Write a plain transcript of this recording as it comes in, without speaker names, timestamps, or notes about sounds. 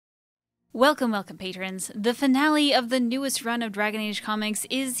Welcome, patrons. The finale of the newest run of Dragon Age comics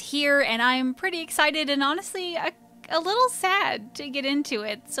is here, and I'm pretty excited and honestly a little sad to get into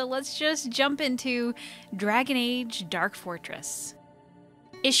it. So let's just jump into Dragon Age Dark Fortress.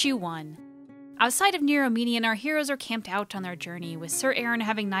 Issue 1. Outside of Nir Omenion, our heroes are camped out on their journey, with Sir Aaron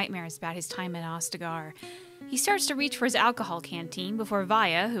having nightmares about his time at Ostagar. He starts to reach for his alcohol canteen before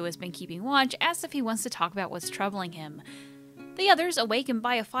Vaya, who has been keeping watch, asks if he wants to talk about what's troubling him. The others, awakened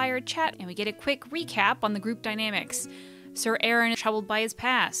by a fire, chat, and we get a quick recap on the group dynamics. Sir Aaron is troubled by his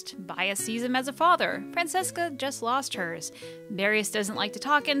past. Vaya sees him as a father. Francesca just lost hers. Marius doesn't like to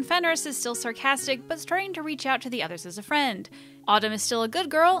talk, and Fenris is still sarcastic, but starting to reach out to the others as a friend. Autumn is still a good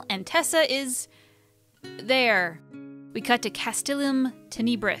girl, and Tessa is... there. We cut to Castellum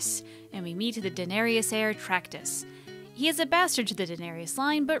Tenebris, and we meet the Daenerys heir Tractus. He is a bastard to the Daenerys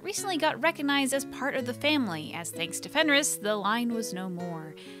line, but recently got recognized as part of the family, as thanks to Fenris, the line was no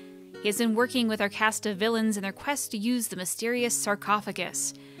more. He has been working with our cast of villains in their quest to use the mysterious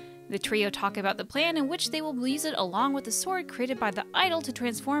sarcophagus. The trio talk about the plan in which they will use it along with the sword created by the idol to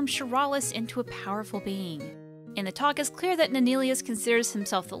transform Shiralis into a powerful being. In the talk, it's clear that Nanelius considers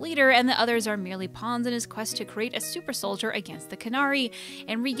himself the leader, and the others are merely pawns in his quest to create a super soldier against the Qunari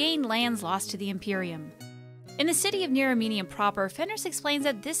and regain lands lost to the Imperium. In the city of Nir Omenion proper, Fenris explains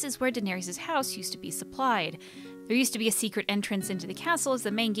that this is where Daenerys' house used to be supplied. There used to be a secret entrance into the castle as the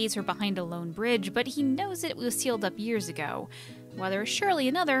main gates were behind a lone bridge, but he knows it was sealed up years ago. While there is surely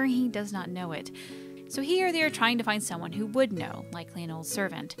another, he does not know it. So here they are trying to find someone who would know, likely an old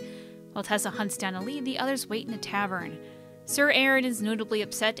servant. While Tessa hunts down a lead, the others wait in a tavern. Sir Aaron is notably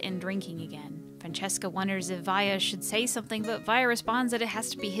upset and drinking again. Francesca wonders if Vaya should say something, but Vaya responds that it has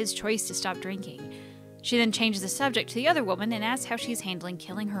to be his choice to stop drinking. She then changes the subject to the other woman and asks how she's handling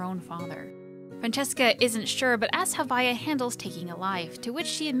killing her own father. Francesca isn't sure, but asks how Vaya handles taking a life, to which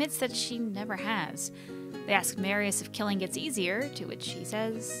she admits that she never has. They ask Marius if killing gets easier, to which he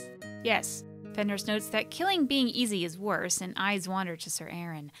says, yes. Fenris notes that killing being easy is worse, and eyes wander to Sir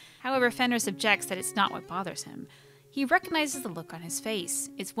Aaron. However, Fenris objects that it's not what bothers him. He recognizes the look on his face.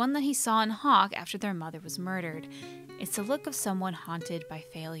 It's one that he saw in Hawk after their mother was murdered. It's the look of someone haunted by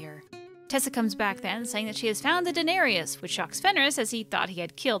failure. Tessa comes back then, saying that she has found the Daenerys, which shocks Fenris as he thought he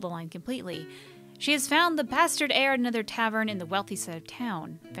had killed the line completely. She has found the bastard heir at another tavern in the wealthy side of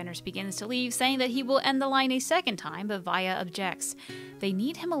town. Fenris begins to leave, saying that he will end the line a second time, but Vaya objects. They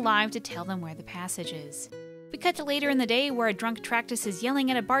need him alive to tell them where the passage is. We cut to later in the day where a drunk Tractus is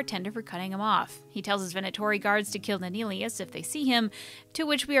yelling at a bartender for cutting him off. He tells his Venatori guards to kill Nanelius if they see him, to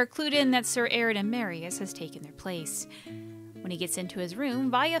which we are clued in that Sir Aaron and Marius has taken their place. When he gets into his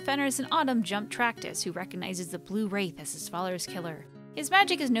room, Vaya, Fenris, and Autumn jump Tractus, who recognizes the Blue Wraith as his father's killer. His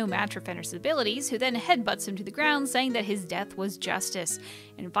magic is no match for Fenris' abilities, who then headbutts him to the ground, saying that his death was justice,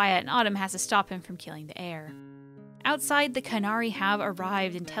 and Vaya and Autumn has to stop him from killing the heir. Outside, the Qunari have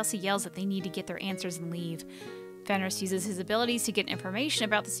arrived, and Tessa yells that they need to get their answers and leave. Fenris uses his abilities to get information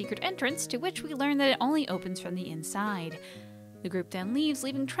about the secret entrance, to which we learn that it only opens from the inside. The group then leaves,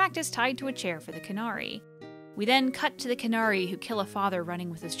 leaving Tractus tied to a chair for the Qunari. We then cut to the Qunari who kill a father running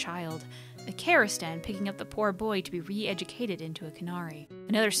with his child, the Karistan picking up the poor boy to be re-educated into a Qunari.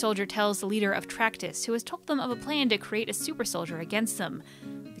 Another soldier tells the leader of Tractus, who has told them of a plan to create a super soldier against them.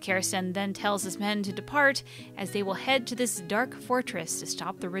 The Karistan then tells his men to depart, as they will head to this dark fortress to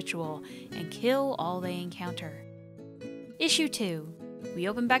stop the ritual and kill all they encounter. Issue 2. We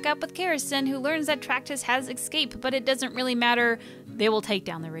open back up with Karistan, who learns that Tractus has escaped, but it doesn't really matter. They will take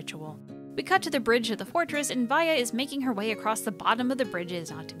down the ritual. We cut to the bridge of the fortress, and Vaya is making her way across the bottom of the bridge and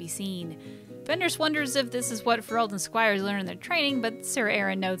is not to be seen. Fenris wonders if this is what Ferelden Squires learn in their training, but Sir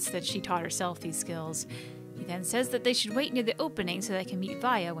Aaron notes that she taught herself these skills. He then says that they should wait near the opening so they can meet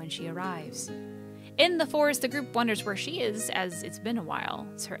Vaya when she arrives. In the forest, the group wonders where she is, as it's been a while,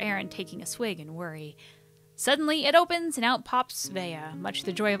 Sir Aaron taking a swig in worry. Suddenly, it opens, and out pops Vaya, much to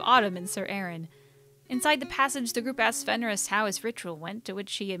the joy of Autumn and Sir Aaron. Inside the passage, the group asks Fenris how his ritual went, to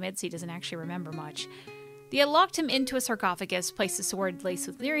which he admits he doesn't actually remember much. They had locked him into a sarcophagus, placed a sword laced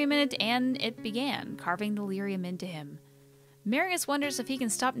with lyrium in it, and it began, carving the lyrium into him. Marius wonders if he can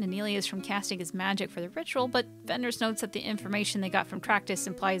stop Nanelius from casting his magic for the ritual, but Fenris notes that the information they got from Tractus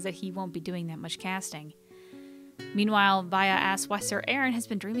implies that he won't be doing that much casting. Meanwhile, Vaya asks why Sir Aaron has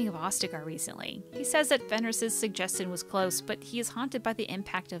been dreaming of Ostagar recently. He says that Fenris' suggestion was close, but he is haunted by the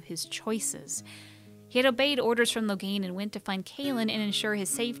impact of his choices. He had obeyed orders from Loghain and went to find Cailan and ensure his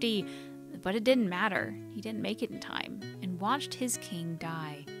safety, but it didn't matter. He didn't make it in time, and watched his king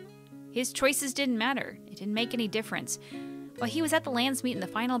die. His choices didn't matter. It didn't make any difference. While he was at the Landsmeet in the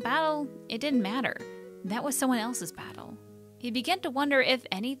final battle, it didn't matter. That was someone else's battle. He began to wonder if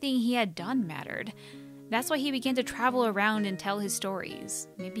anything he had done mattered. That's why he began to travel around and tell his stories.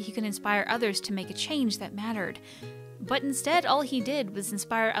 Maybe he could inspire others to make a change that mattered. But instead, all he did was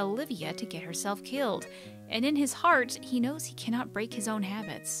inspire Olivia to get herself killed, and in his heart, he knows he cannot break his own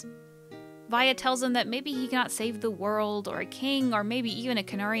habits. Vaya tells him that maybe he cannot save the world, or a king, or maybe even a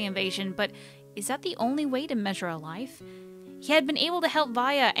Canary invasion, but is that the only way to measure a life? He had been able to help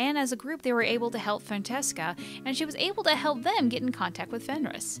Vaya, and as a group they were able to help Francesca, and she was able to help them get in contact with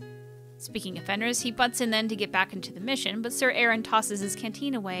Fenris. Speaking of Fenris, he butts in then to get back into the mission, but Sir Aaron tosses his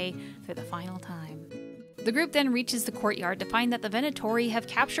canteen away for the final time. The group then reaches the courtyard to find that the Venatori have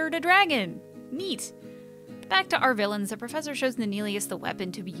captured a dragon. Neat! Back to our villains, the professor shows Nanelius the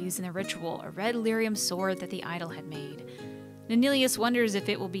weapon to be used in the ritual, a red lyrium sword that the idol had made. Nanelius wonders if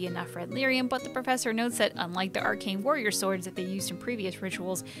it will be enough red lyrium, but the professor notes that unlike the arcane warrior swords that they used in previous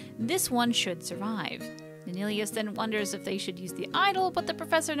rituals, this one should survive. Nanelius then wonders if they should use the idol, but the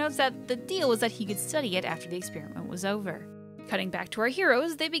professor notes that the deal was that he could study it after the experiment was over. Cutting back to our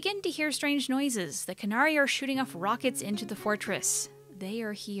heroes, they begin to hear strange noises. The Canary are shooting off rockets into the fortress. They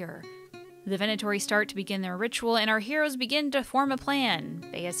are here. The Venatori start to begin their ritual, and our heroes begin to form a plan.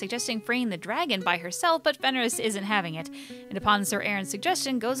 Vaya suggesting freeing the dragon by herself, but Fenris isn't having it, and upon Sir Aaron's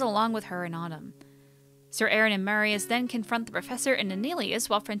suggestion, goes along with her and Autumn. Sir Aaron and Marius then confront the professor and Nanelius,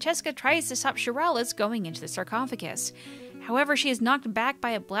 while Francesca tries to stop Shiralis going into the sarcophagus. However, she is knocked back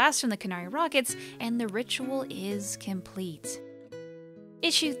by a blast from the Canary rockets, and the ritual is complete.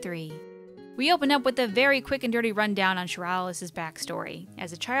 Issue 3. We open up with a very quick and dirty rundown on Shiralis' backstory.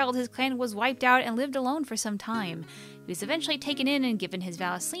 As a child, his clan was wiped out and lived alone for some time. He was eventually taken in and given his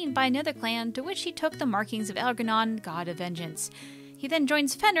Vallaslin by another clan, to which he took the markings of Elgar'nan, god of vengeance. He then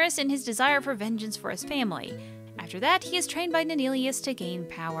joins Fenris in his desire for vengeance for his family. After that, he is trained by Nanelius to gain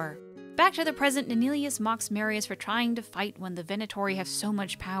power. Back to the present, Nanelius mocks Marius for trying to fight when the Venatori have so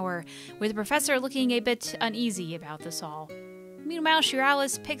much power, with the professor looking a bit uneasy about this all. Meanwhile,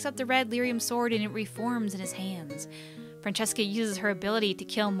 Shiralis picks up the red lyrium sword and it reforms in his hands. Francesca uses her ability to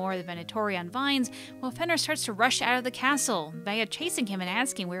kill more of the Venatori on vines, while Fenris starts to rush out of the castle, Vaya chasing him and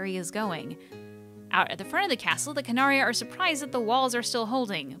asking where he is going. Out at the front of the castle, the Canaria are surprised that the walls are still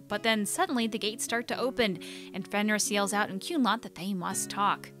holding, but then suddenly the gates start to open, and Fenris yells out in Cunlot that they must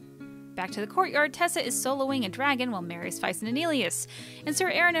talk. Back to the courtyard, Tessa is soloing a dragon while Marius fights Nanelius, and Sir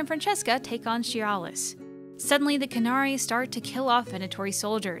Aaron and Francesca take on Shiralis. Suddenly, the Canari start to kill off Venatori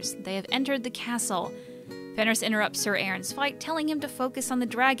soldiers. They have entered the castle. Fenris interrupts Sir Aaron's fight, telling him to focus on the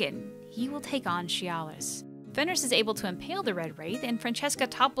dragon. He will take on Shiralis. Fenris is able to impale the Red Wraith, and Francesca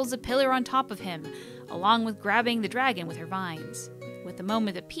topples a pillar on top of him, along with grabbing the dragon with her vines. With the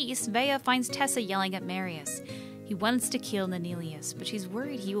moment of peace, Vaya finds Tessa yelling at Marius. He wants to kill Nanelius, but she's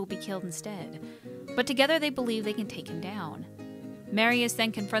worried he will be killed instead. But together they believe they can take him down. Marius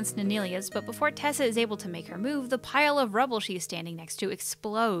then confronts Nanelius, but before Tessa is able to make her move, the pile of rubble she is standing next to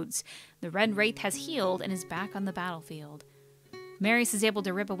explodes. The Red Wraith has healed and is back on the battlefield. Marius is able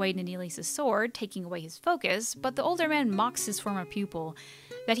to rip away Nanelius' sword, taking away his focus, but the older man mocks his former pupil,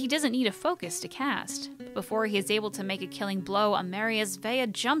 that he doesn't need a focus to cast. But before he is able to make a killing blow on Marius, Vaya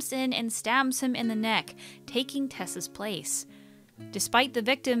jumps in and stabs him in the neck, taking Tessa's place. Despite the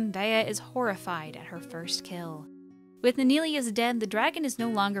victim, Vaya is horrified at her first kill. With Nanelius dead, the dragon is no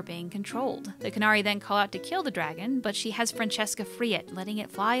longer being controlled. The Canari then call out to kill the dragon, but she has Francesca free it, letting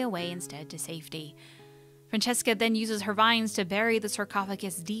it fly away instead to safety. Francesca then uses her vines to bury the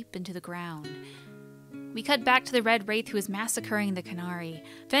sarcophagus deep into the ground. We cut back to the Red Wraith, who is massacring the Canari.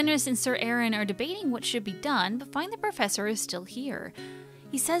 Fenris and Sir Aaron are debating what should be done, but find the professor is still here.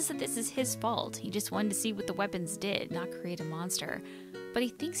 He says that this is his fault. He just wanted to see what the weapons did, not create a monster. But he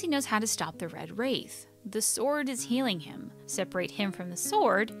thinks he knows how to stop the Red Wraith. The sword is healing him. Separate him from the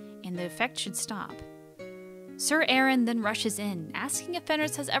sword, and the effect should stop. Sir Aaron then rushes in, asking if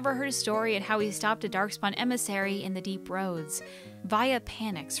Fenris has ever heard a story and how he stopped a Darkspawn emissary in the Deep Roads. Vaya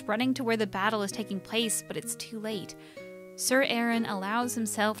panics, running to where the battle is taking place, but it's too late. Sir Aaron allows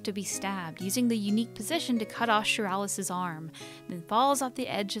himself to be stabbed, using the unique position to cut off Shiralis' arm, then falls off the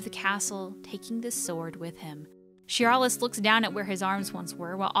edge of the castle, taking the sword with him. Shiralis looks down at where his arms once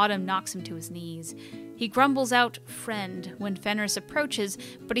were, while Autumn knocks him to his knees. He grumbles out, "Friend," when Fenris approaches,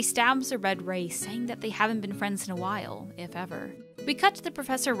 but he stabs the Red Wraith, saying that they haven't been friends in a while, if ever. We cut to the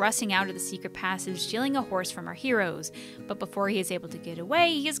professor rushing out of the secret passage, stealing a horse from our heroes, but before he is able to get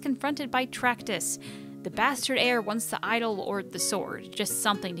away, he is confronted by Tractus. The bastard heir wants the idol or the sword, just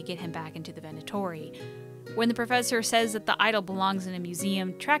something to get him back into the Venatori. When the professor says that the idol belongs in a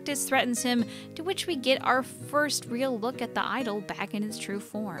museum, Tractus threatens him, to which we get our first real look at the idol back in its true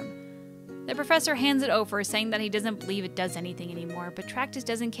form. The professor hands it over, saying that he doesn't believe it does anything anymore, but Tractus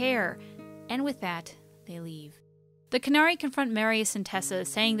doesn't care. And with that, they leave. The Qunari confront Marius and Tessa,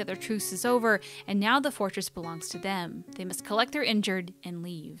 saying that their truce is over, and now the fortress belongs to them. They must collect their injured and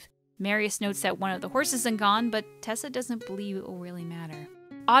leave. Marius notes that one of the horses is gone, but Tessa doesn't believe it will really matter.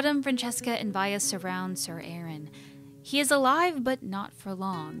 Autumn, Francesca, and Vaya surround Sir Aaron. He is alive, but not for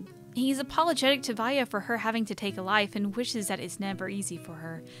long. He's apologetic to Vaya for her having to take a life and wishes that it's never easy for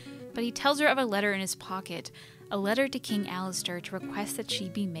her. But he tells her of a letter in his pocket, a letter to King Alistair to request that she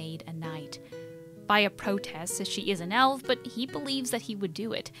be made a knight. Vaya protests, as she is an elf, but he believes that he would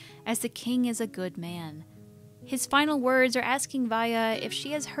do it, as the king is a good man. His final words are asking Vaya if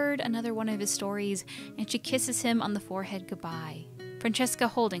she has heard another one of his stories, and she kisses him on the forehead goodbye, Francesca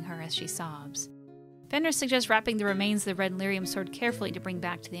holding her as she sobs. Fenris suggests wrapping the remains of the red lyrium sword carefully to bring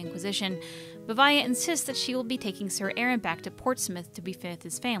back to the Inquisition, but Vaya insists that she will be taking Sir Aaron back to Portsmouth to be with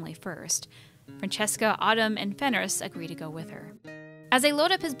his family first. Francesca, Autumn, and Fenris agree to go with her. As they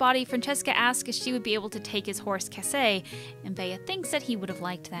load up his body, Francesca asks if she would be able to take his horse Cassé, and Vaya thinks that he would have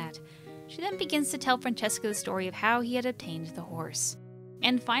liked that. She then begins to tell Francesca the story of how he had obtained the horse.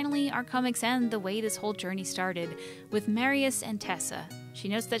 And finally, our comics end the way this whole journey started, with Marius and Tessa. She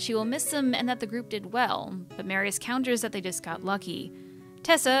notes that she will miss them and that the group did well, but Marius counters that they just got lucky.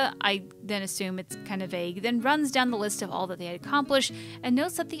 Tessa, I then assume it's kind of vague, then runs down the list of all that they had accomplished and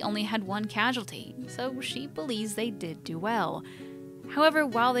notes that they only had one casualty, so she believes they did do well. However,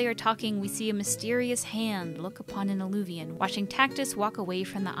 while they are talking, we see a mysterious hand look upon an alluvian, watching Tactus walk away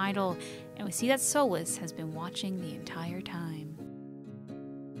from the idol, and we see that Solus has been watching the entire time.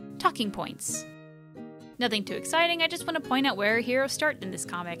 Talking points. Nothing too exciting, I just want to point out where heroes start in this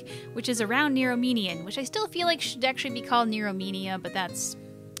comic, which is around Neuromenion, which I still feel like should actually be called Neuromenia, but that's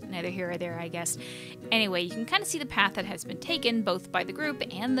neither here or there, I guess. Anyway, you can kind of see the path that has been taken, both by the group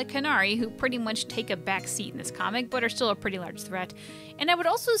and the Qunari, who pretty much take a back seat in this comic, but are still a pretty large threat. And I would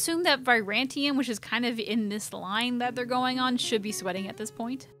also assume that Virantium, which is kind of in this line that they're going on, should be sweating at this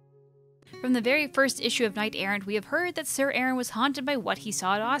point. From the very first issue of Knight Errant, we have heard that Sir Aaron was haunted by what he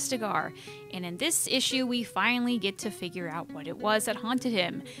saw at Ostagar, and in this issue we finally get to figure out what it was that haunted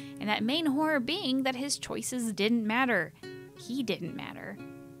him, and that main horror being that his choices didn't matter. He didn't matter.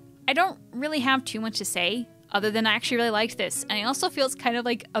 I don't really have too much to say, other than I actually really liked this, and I also feel it's kind of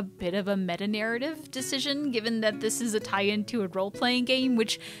like a bit of a meta-narrative decision, given that this is a tie-in to a role-playing game,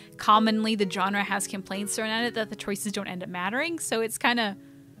 which commonly the genre has complaints thrown at it that the choices don't end up mattering, so it's kind of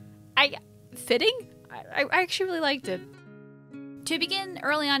fitting. I actually really liked it. To begin,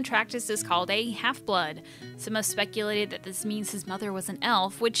 early on, Tractus is called a half-blood. Some have speculated that this means his mother was an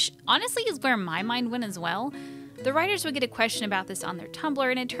elf, which honestly is where my mind went as well. The writers would get a question about this on their Tumblr,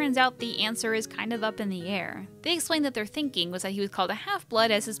 and it turns out the answer is kind of up in the air. They explained that their thinking was that he was called a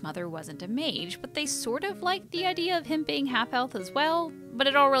half-blood as his mother wasn't a mage, but they sort of liked the idea of him being half-elf as well, but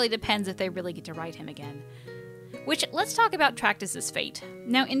it all really depends if they really get to write him again. Which, let's talk about Tractus's fate.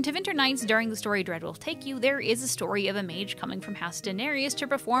 Now, in Tevinter Nights, during the story Dread Will Take You, there is a story of a mage coming from House Daenerys to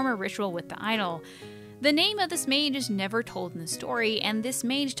perform a ritual with the idol. The name of this mage is never told in the story, and this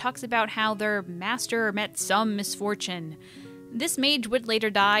mage talks about how their master met some misfortune. This mage would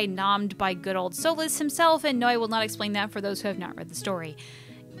later die, nommed by good old Solus himself, and no, I will not explain that for those who have not read the story.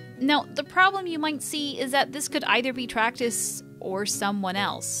 Now, the problem you might see is that this could either be Tractus or someone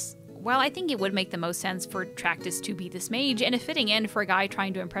else. While I think it would make the most sense for Tractus to be this mage, and a fitting end for a guy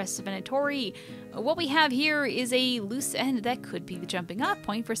trying to impress the Venatori, what we have here is a loose end that could be the jumping off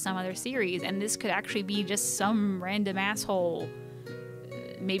point for some other series, and this could actually be just some random asshole.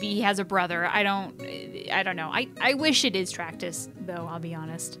 Maybe he has a brother, I don't know. I wish it is Tractus, though, I'll be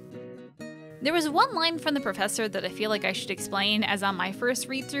honest. There was one line from the professor that I feel like I should explain, as on my first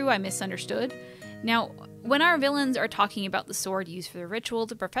read-through I misunderstood. Now, when our villains are talking about the sword used for the ritual,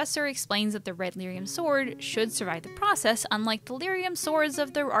 the professor explains that the red lyrium sword should survive the process, unlike the lyrium swords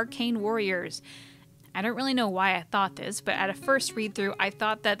of the arcane warriors. I don't really know why I thought this, but at a first read-through, I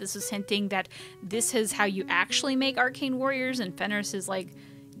thought that this was hinting that this is how you actually make arcane warriors, and Fenris is like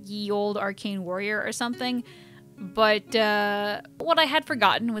ye old arcane warrior or something. But what I had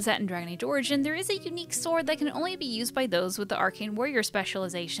forgotten was that in Dragon Age Origin, there is a unique sword that can only be used by those with the Arcane Warrior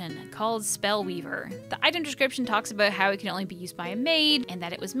specialization, called Spellweaver. The item description talks about how it can only be used by a maid, and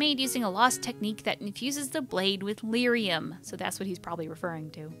that it was made using a lost technique that infuses the blade with lyrium, so that's what he's probably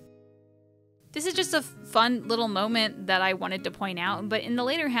referring to. This is just a fun little moment that I wanted to point out, but in the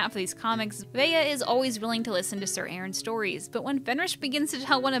later half of these comics, Vaya is always willing to listen to Sir Aaron's stories, but when Fenris begins to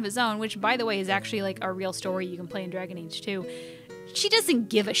tell one of his own, which by the way is actually like a real story you can play in Dragon Age 2, she doesn't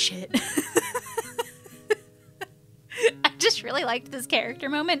give a shit. I just just really liked this character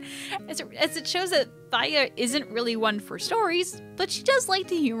moment, as it shows that Thaya isn't really one for stories, but she does like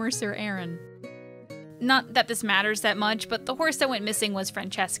to humor Sir Aaron. Not that this matters that much, but the horse that went missing was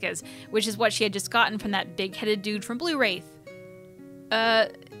Francesca's, which is what she had just gotten from that big-headed dude from Blue Wraith.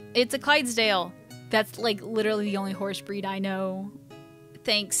 It's a Clydesdale. That's, like, literally the only horse breed I know.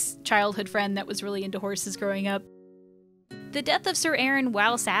 Thanks, childhood friend that was really into horses growing up. The death of Sir Aaron,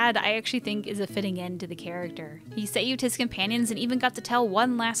 while sad, I actually think is a fitting end to the character. He saved his companions and even got to tell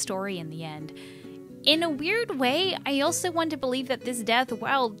one last story in the end. In a weird way, I also want to believe that this death,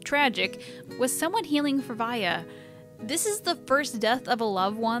 while tragic, was somewhat healing for Vaya. This is the first death of a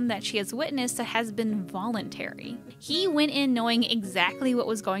loved one that she has witnessed that has been voluntary. He went in knowing exactly what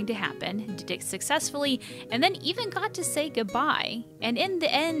was going to happen, did it successfully, and then even got to say goodbye. And in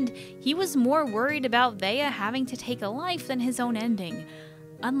the end, he was more worried about Vaya having to take a life than his own ending.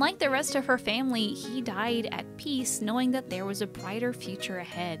 Unlike the rest of her family, he died at peace knowing that there was a brighter future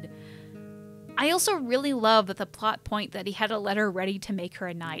ahead. I also really love that the plot point that he had a letter ready to make her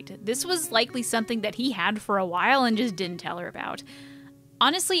a knight. This was likely something that he had for a while and just didn't tell her about.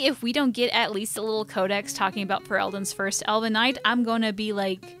 Honestly, if we don't get at least a little codex talking about Ferelden's first Elven Knight, I'm gonna be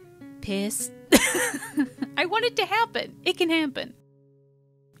like, pissed. I want it to happen. It can happen.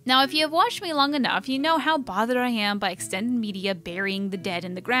 Now, if you have watched me long enough, you know how bothered I am by extended media burying the dead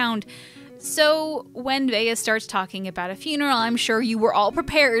in the ground. So, when Vaya starts talking about a funeral, I'm sure you were all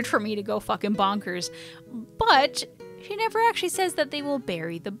prepared for me to go fucking bonkers. But she never actually says that they will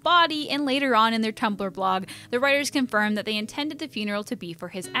bury the body, and later on in their Tumblr blog, the writers confirm that they intended the funeral to be for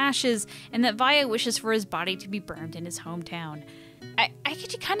his ashes, and that Vaya wishes for his body to be burned in his hometown. I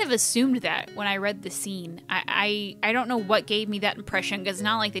actually kind of assumed that when I read the scene. I don't know what gave me that impression, because it's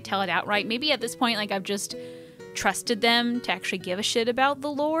not like they tell it outright. Maybe at this point, like, I've just trusted them to actually give a shit about the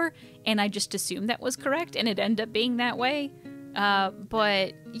lore, and I just assumed that was correct, and it ended up being that way.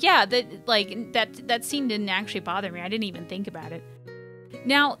 But yeah, that scene didn't actually bother me. I didn't even think about it.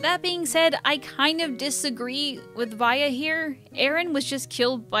 Now, that being said, I kind of disagree with Vaya here. Aaron was just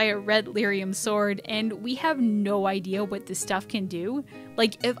killed by a red lyrium sword, and we have no idea what this stuff can do.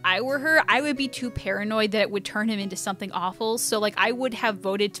 Like, if I were her, I would be too paranoid that it would turn him into something awful, so, like, I would have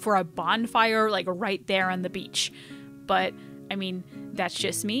voted for a bonfire, like, right there on the beach. But, I mean, that's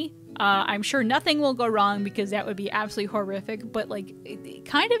just me. I'm sure nothing will go wrong because that would be absolutely horrific, but, like,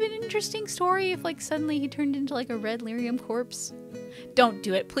 kind of an interesting story if, like, suddenly he turned into, like, a red lyrium corpse. Don't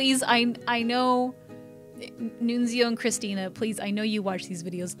do it, please. I know, Nunzio and Christina, please, I know you watch these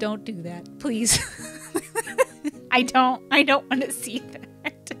videos. Don't do that, please. I don't want to see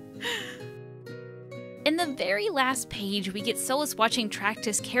that. In the very last page, we get Solas watching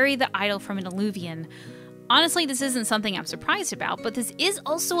Tractus carry the idol from an Eluvian. Honestly, this isn't something I'm surprised about, but this is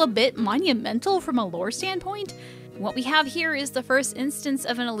also a bit monumental from a lore standpoint. What we have here is the first instance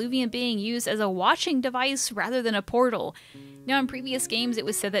of an Eluvian being used as a watching device rather than a portal. Now, in previous games, it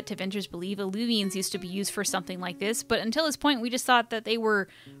was said that Tevinters believe Eluvians used to be used for something like this, but until this point, we just thought that they were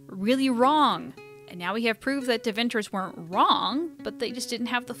really wrong. And now we have proof that Tevinters weren't wrong, but they just didn't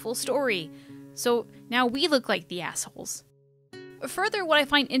have the full story. So now we look like the assholes. Further, what I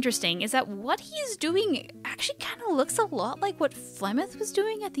find interesting is that what he is doing actually kind of looks a lot like what Flemeth was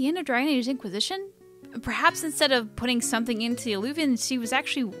doing at the end of Dragon Age Inquisition. Perhaps instead of putting something into the Eluvian, she was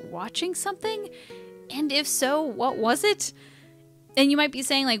actually watching something? And if so, what was it? And you might be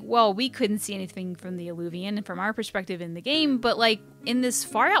saying, like, well, we couldn't see anything from the Eluvian from our perspective in the game, but, like, in this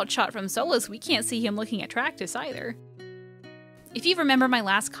far-out shot from Solas, we can't see him looking at Tractus either. If you remember my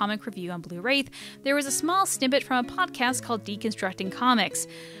last comic review on Blue Wraith, there was a small snippet from a podcast called Deconstructing Comics.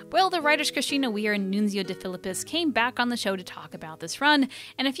 Well, the writers Christina Weir and Nunzio De Philippis came back on the show to talk about this run,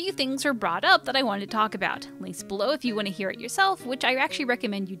 and a few things were brought up that I wanted to talk about. Links below if you want to hear it yourself, which I actually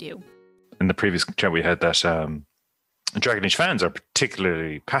recommend you do. In the previous chat we had that Dragon Age fans are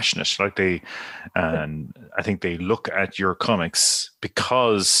particularly passionate. And I think they look at your comics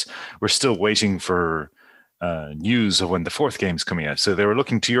because we're still waiting for news of when the fourth game's coming out. So they were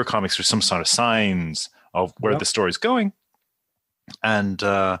looking to your comics for some sort of signs of where the story's going. And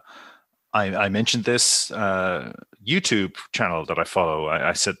I mentioned this YouTube channel that I follow.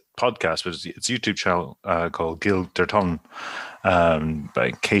 I said podcast, but it's a YouTube channel called Gil Derton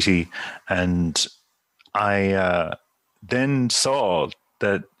by Katie. And I then saw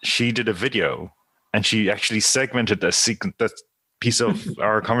that she did a video and she actually segmented that piece of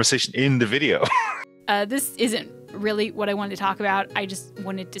our conversation in the video. This isn't really what I wanted to talk about. I just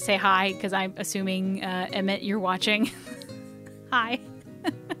wanted to say hi because I'm assuming, Emmett, you're watching. Hi.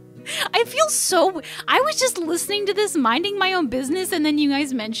 I feel so... I was just listening to this, minding my own business, and then you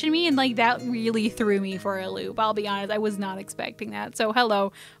guys mentioned me, and like that really threw me for a loop. I'll be honest, I was not expecting that. So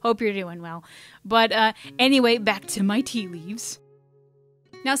hello, hope you're doing well. But anyway, back to my tea leaves.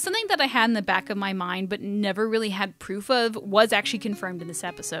 Now, something that I had in the back of my mind but never really had proof of was actually confirmed in this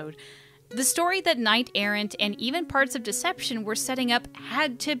episode. The story that Knight Errant and even parts of Deception were setting up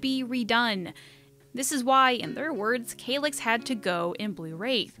had to be redone. This is why, in their words, Calyx had to go in Blue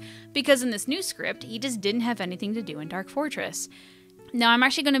Wraith, because in this new script, he just didn't have anything to do in Dark Fortress. Now, I'm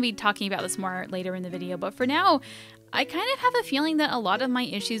actually going to be talking about this more later in the video, but for now, I kind of have a feeling that a lot of my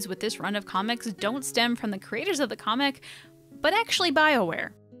issues with this run of comics don't stem from the creators of the comic, but actually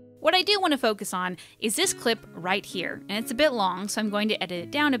BioWare. What I do want to focus on is this clip right here, and it's a bit long, so I'm going to edit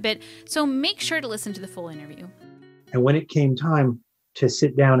it down a bit, so make sure to listen to the full interview. And when it came time to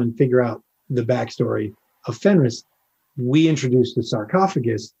sit down and figure out the backstory of Fenris, we introduced the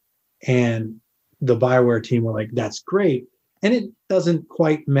sarcophagus, and the BioWare team were like, that's great. And it doesn't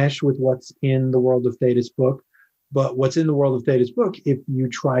quite mesh with what's in the World of Thetis book, but what's in the World of Thetis book, if you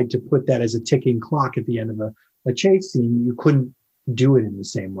tried to put that as a ticking clock at the end of a chase scene, you couldn't do it in the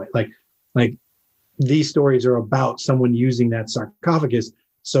same way. Like these stories are about someone using that sarcophagus.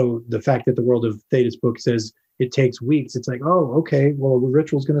 So the fact that the World of Thetis book says it takes weeks, it's like, oh, okay, well, the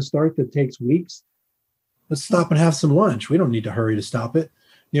ritual's going to start that takes weeks. Let's stop and have some lunch. We don't need to hurry to stop it.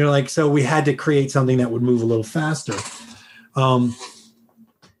 You know, like, so we had to create something that would move a little faster.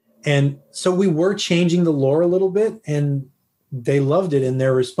 And so we were changing the lore a little bit, and they loved it. And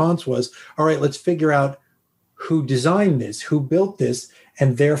their response was, all right, let's figure out who designed this, who built this,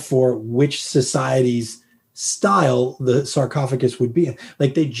 and therefore which society's style the sarcophagus would be in.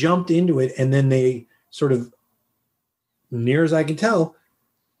 Like, they jumped into it, and then they sort of, near as I can tell,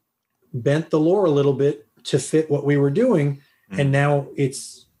 bent the lore a little bit to fit what we were doing. And now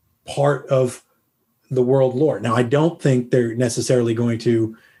it's part of the world lore. Now, I don't think they're necessarily going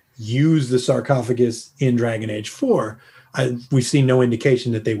to use the sarcophagus in Dragon Age 4. We've seen no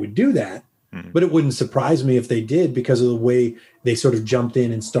indication that they would do that, but it wouldn't surprise me if they did, because of the way they sort of jumped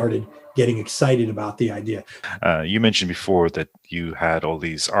in and started getting excited about the idea. You mentioned before that you had all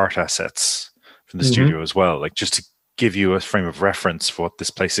these art assets from the studio as well, like just to give you a frame of reference for what this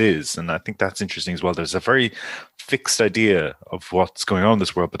place is. And I think that's interesting as well. There's a very fixed idea of what's going on in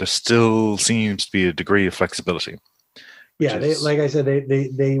this world, but there still seems to be a degree of flexibility. Yeah, like I said,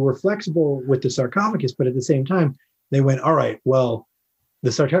 they were flexible with the sarcophagus, but at the same time, they went, all right, well,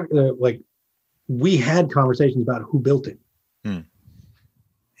 the sarcophagus, like, we had conversations about who built it.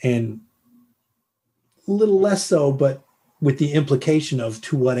 And a little less so, but with the implication of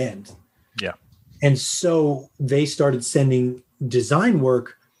to what end. Yeah. And so they started sending design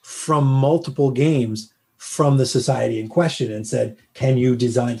work from multiple games from the society in question, and said, can you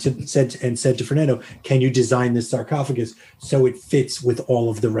design, said to Fernando, can you design this sarcophagus so it fits with all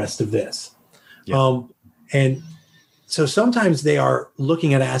of the rest of this? Yeah. And so sometimes they are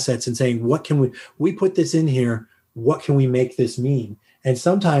looking at assets and saying, what can we put this in here? What can we make this mean? And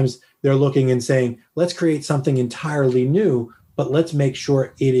sometimes they're looking and saying, let's create something entirely new, but let's make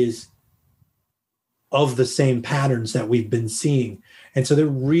sure it is of the same patterns that we've been seeing. And so they're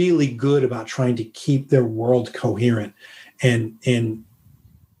really good about trying to keep their world coherent and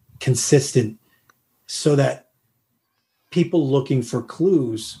consistent, so that people looking for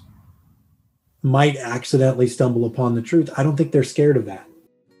clues might accidentally stumble upon the truth. I don't think they're scared of that.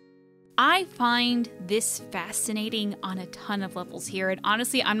 I find this fascinating on a ton of levels here, and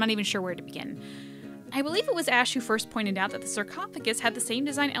honestly, I'm not even sure where to begin. I believe it was Ash who first pointed out that the sarcophagus had the same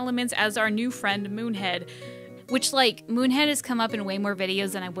design elements as our new friend Moonhead, which, like, Moonhead has come up in way more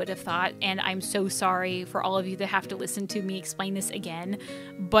videos than I would have thought, and I'm so sorry for all of you that have to listen to me explain this again.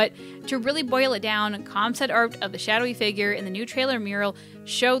 But to really boil it down, concept art of the shadowy figure in the new trailer mural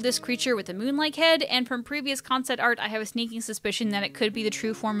showed this creature with a moon-like head, and from previous concept art, I have a sneaking suspicion that it could be the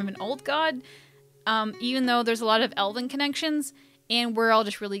true form of an old god, even though there's a lot of elven connections, and we're all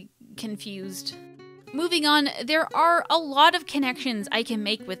just really confused. Moving on, there are a lot of connections I can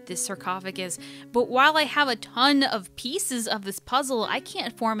make with this sarcophagus, but while I have a ton of pieces of this puzzle, I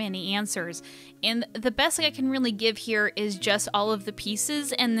can't form any answers. And the best I can really give here is just all of the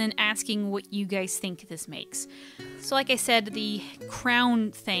pieces and then asking what you guys think this makes. So like I said, the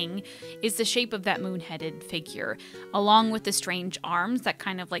crown thing is the shape of that moon-headed figure, along with the strange arms that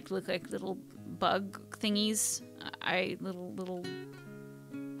kind of like look like little bug thingies.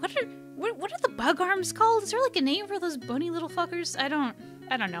 What are the bug arms called? Is there like a name for those bony little fuckers? I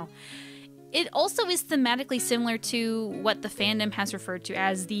don't know. It also is thematically similar to what the fandom has referred to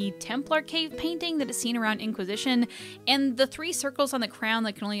as the Templar cave painting that is seen around Inquisition, and the 3 circles on the crown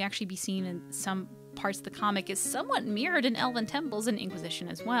that can only actually be seen in some parts of the comic is somewhat mirrored in Elven temples in Inquisition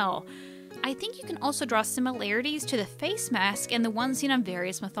as well. I think you can also draw similarities to the face mask and the ones seen on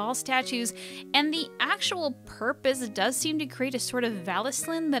various Mythal statues, and the actual purpose does seem to create a sort of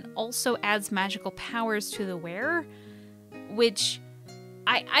Valisthyn that also adds magical powers to the wearer, which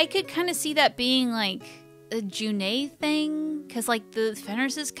I could kind of see that being like a Juné thing, because like the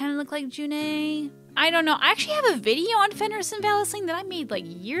Fenrises kind of look like Juné. I don't know. I actually have a video on Fenris and Valisthyn that I made like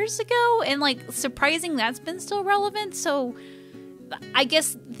years ago, and like surprising that's been still relevant, so I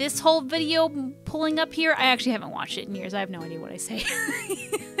guess this whole video pulling up here, I actually haven't watched it in years. I have no idea what I say.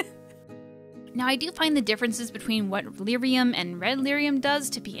 Now, I do find the differences between what Lyrium and Red Lyrium does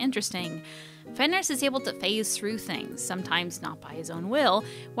to be interesting. Fenris is able to phase through things, sometimes not by his own will,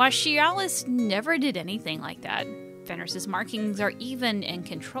 while Shialis never did anything like that. Fenris's markings are even and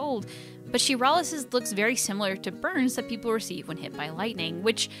controlled, but Shialis' looks very similar to burns that people receive when hit by lightning,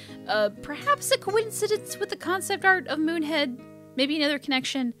 which, perhaps a coincidence with the concept art of Moonhead. Maybe another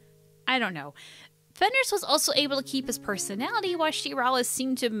connection? I don't know. Fenris was also able to keep his personality, while Shialis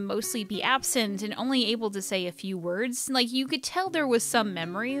seemed to mostly be absent and only able to say a few words. Like, you could tell there was some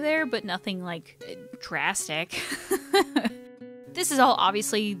memory there, but nothing, like, drastic. This is all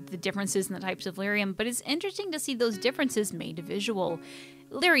obviously the differences in the types of lyrium, but it's interesting to see those differences made visual.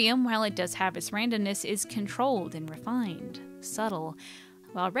 Lyrium, while it does have its randomness, is controlled and refined, subtle,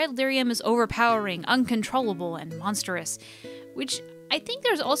 while Red Lyrium is overpowering, uncontrollable, and monstrous, which I think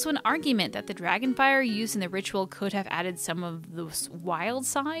there's also an argument that the dragonfire used in the ritual could have added some of the wild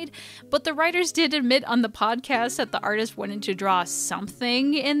side, but the writers did admit on the podcast that the artist wanted to draw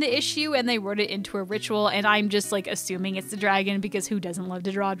something in the issue and they wrote it into a ritual, and I'm just like assuming it's the dragon because who doesn't love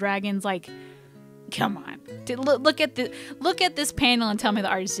to draw dragons? Like, come on. Look at this panel and tell me the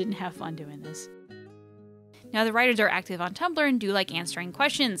artist didn't have fun doing this. Now, the writers are active on Tumblr and do like answering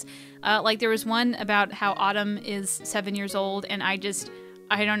questions. Like there was one about how Autumn is 7 years old, and I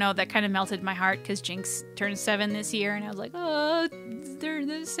don't know, that kind of melted my heart because Jinx turned 7 this year, and I was like, oh, they're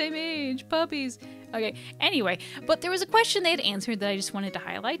the same age, puppies. Okay, anyway, but there was a question they had answered that I just wanted to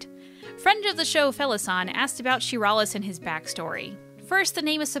highlight. Friend of the show, Felisan, asked about Shialis and his backstory. First, the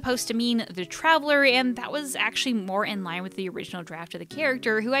name is supposed to mean the Traveler, and that was actually more in line with the original draft of the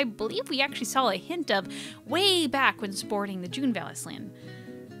character, who I believe we actually saw a hint of way back when sporting the June Valisthyn.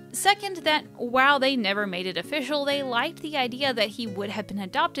 Second, that while they never made it official, they liked the idea that he would have been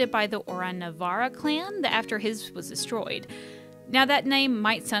adopted by the Oran Navarra clan after his was destroyed. Now, that name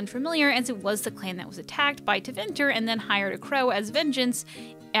might sound familiar, as it was the clan that was attacked by Tevinter and then hired a crow as vengeance,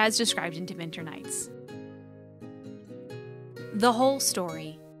 as described in Tevinter Nights. The whole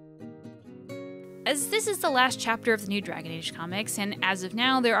story. As this is the last chapter of the new Dragon Age comics, and as of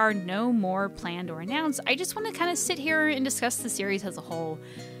now there are no more planned or announced, I just want to kind of sit here and discuss the series as a whole.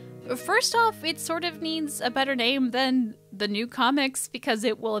 First off, it sort of needs a better name than the new comics, because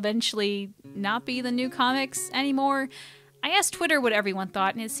it will eventually not be the new comics anymore. I asked Twitter what everyone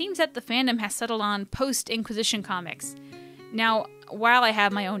thought, and it seems that the fandom has settled on post-Inquisition comics. Now, while I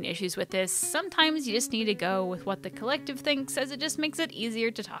have my own issues with this, sometimes you just need to go with what the collective thinks, as it just makes it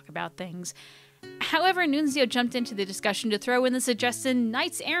easier to talk about things. However, Nunzio jumped into the discussion to throw in the suggestion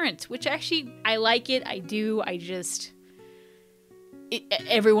Knights Errant, which actually, I like it, I do,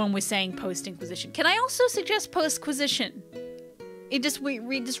 everyone was saying post-Inquisition. Can I also suggest post-Quisition? It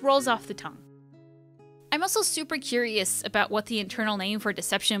just rolls off the tongue. I'm also super curious about what the internal name for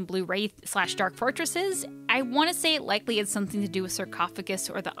Deception Blue Wraith / Dark Fortress is. I want to say it likely has something to do with Sarcophagus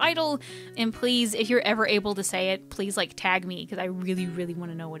or the Idol, and please, if you're ever able to say it, please tag me, because I really, really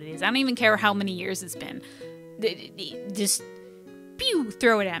want to know what it is. I don't even care how many years it's been. Just,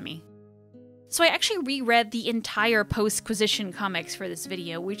 throw it at me. So I actually reread the entire post-Quisition comics for this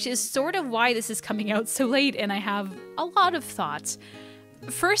video, which is sort of why this is coming out so late, and I have a lot of thoughts.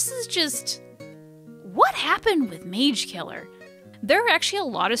 First is just, what happened with Mage Killer? There are actually a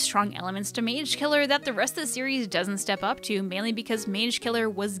lot of strong elements to Mage Killer that the rest of the series doesn't step up to, mainly because Mage Killer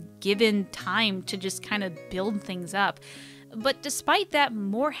was given time to just kind of build things up. But despite that,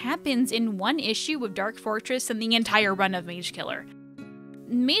 more happens in one issue of Dark Fortress than the entire run of Mage Killer.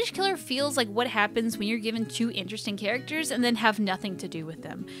 Mage Killer feels like what happens when you're given two interesting characters and then have nothing to do with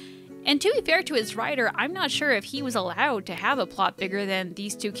them. And to be fair to his writer, I'm not sure if he was allowed to have a plot bigger than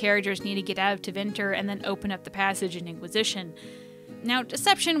these two characters need to get out of Tevinter and then open up the passage in Inquisition. Now,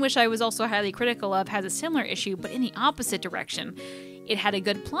 Deception, which I was also highly critical of, has a similar issue, but in the opposite direction. It had a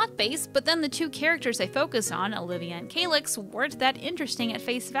good plot base, but then the two characters they focus on, Olivia and Calyx, weren't that interesting at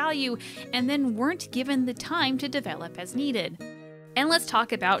face value, and then weren't given the time to develop as needed. And let's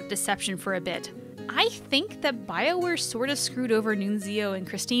talk about Deception for a bit. I think that BioWare sort of screwed over Nunzio and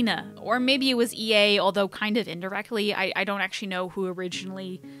Christina, or maybe it was EA, although kind of indirectly. I don't actually know who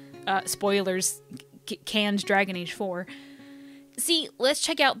originally, spoilers, canned Dragon Age 4. See, let's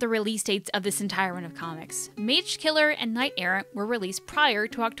check out the release dates of this entire run of comics. Mage Killer and Knight Errant were released prior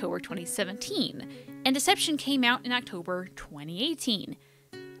to October 2017, and Deception came out in October 2018.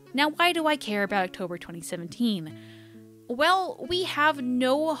 Now, why do I care about October 2017? Well, we have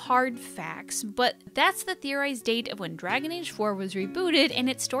no hard facts, but that's the theorized date of when Dragon Age 4 was rebooted and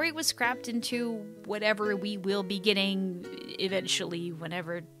its story was scrapped into whatever we will be getting eventually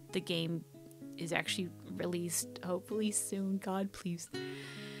whenever the game is actually released, hopefully soon, God please.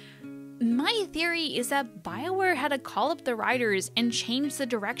 My theory is that BioWare had to call up the writers and change the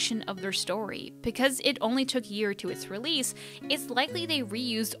direction of their story. Because it only took a year to its release, it's likely they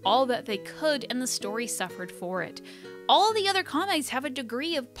reused all that they could and the story suffered for it. All the other comics have a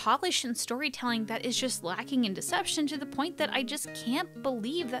degree of polish and storytelling that is just lacking in Deception, to the point that I just can't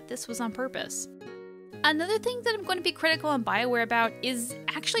believe that this was on purpose. Another thing that I'm going to be critical on BioWare about is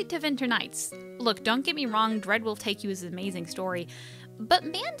actually Tevinter Nights. Look, don't get me wrong, Dread Will Take You is an amazing story, but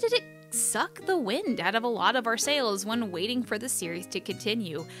man, did it suck the wind out of a lot of our sails when waiting for the series to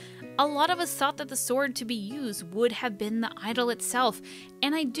continue. A lot of us thought that the sword to be used would have been the idol itself,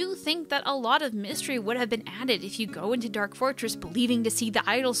 and I do think that a lot of mystery would have been added if you go into Dark Fortress believing to see the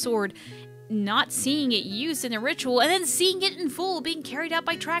idol sword, not seeing it used in a ritual, and then seeing it in full being carried out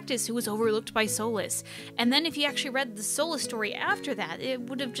by Tractus, who was overlooked by Solas. And then if you actually read the Solas story after that, it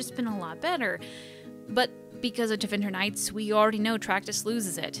would have just been a lot better. But because of Tevinter Nights, we already know Tractus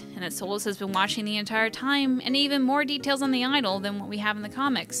loses it, and that Solas has been watching the entire time, and even more details on the idol than what we have in the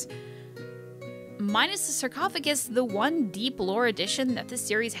comics. Minus the sarcophagus, the one deep lore addition that the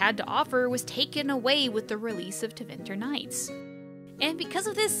series had to offer was taken away with the release of Tevinter Nights. And because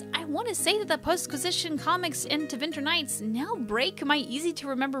of this, I want to say that the Post-Quisition comics and Tevinter Nights now break my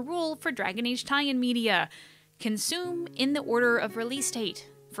easy-to-remember rule for Dragon Age tie-in media. Consume in the order of release date.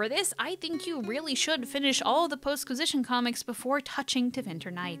 For this, I think you really should finish all the Post-Quisition comics before touching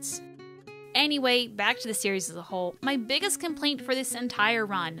Tevinter Nights. Anyway, back to the series as a whole. My biggest complaint for this entire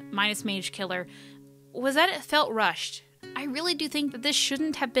run, minus Mage Killer, was that it felt rushed. I really do think that this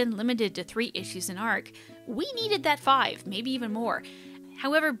shouldn't have been limited to 3 issues an arc. We needed that 5, maybe even more.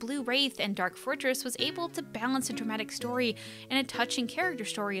 However, Blue Wraith and Dark Fortress was able to balance a dramatic story and a touching character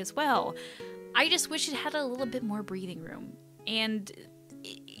story as well. I just wish it had a little bit more breathing room. And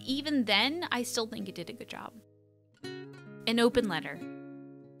even then, I still think it did a good job. An open letter.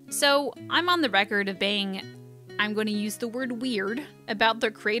 So, I'm on the record of being, I'm going to use the word weird about the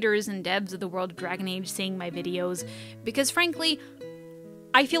creators and devs of the world of Dragon Age seeing my videos, because frankly,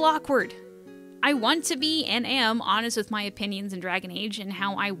 I feel awkward. I want to be and am honest with my opinions in Dragon Age, and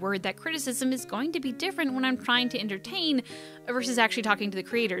how I word that criticism is going to be different when I'm trying to entertain versus actually talking to the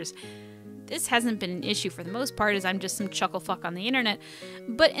creators. This hasn't been an issue for the most part, as I'm just some chuckle fuck on the internet,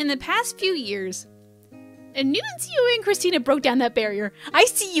 but in the past few years, Nunzio and Christina broke down that barrier. I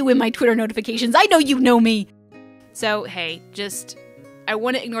see you in my Twitter notifications. I know you know me. So, hey, I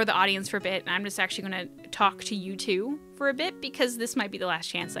want to ignore the audience for a bit, and I'm just actually going to talk to you two for a bit, because this might be the last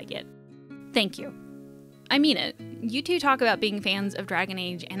chance I get. Thank you. I mean it. You two talk about being fans of Dragon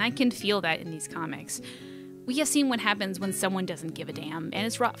Age, and I can feel that in these comics. We have seen what happens when someone doesn't give a damn, and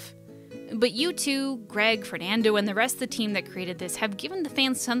it's rough. But you two, Greg, Fernando, and the rest of the team that created this have given the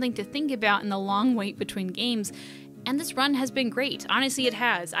fans something to think about in the long wait between games, and this run has been great. Honestly, it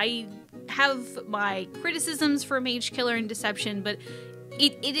has. I have my criticisms for Mage Killer and Deception, but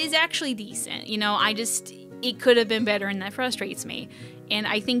it is actually decent. You know, it could have been better, and that frustrates me. And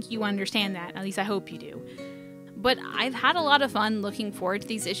I think you understand that, at least I hope you do. But I've had a lot of fun looking forward to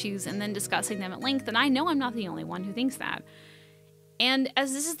these issues and then discussing them at length, and I know I'm not the only one who thinks that. And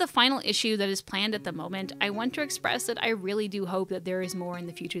as this is the final issue that is planned at the moment, I want to express that I really do hope that there is more in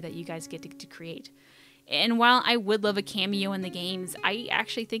the future that you guys get to create. And while I would love a cameo in the games, I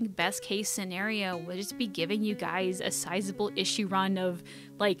actually think best case scenario would just be giving you guys a sizable issue run of,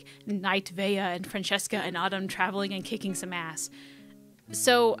 like, Knight Vea and Francesca and Autumn traveling and kicking some ass.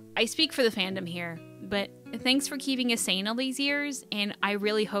 So, I speak for the fandom here, but thanks for keeping us sane all these years, and I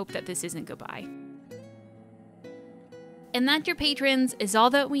really hope that this isn't goodbye. And that, dear patrons, is all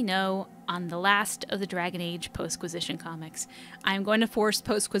that we know on the last of the Dragon Age Post-Quisition comics. I'm going to force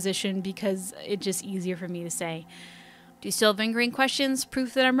Post-Quisition because it's just easier for me to say. Do you still have lingering questions,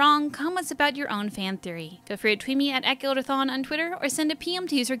 proof that I'm wrong, comments about your own fan theory? Feel free to tweet me at @Gilderthon on Twitter or send a PM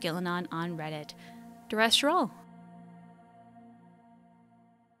to user Gillanon on Reddit. The rest are all.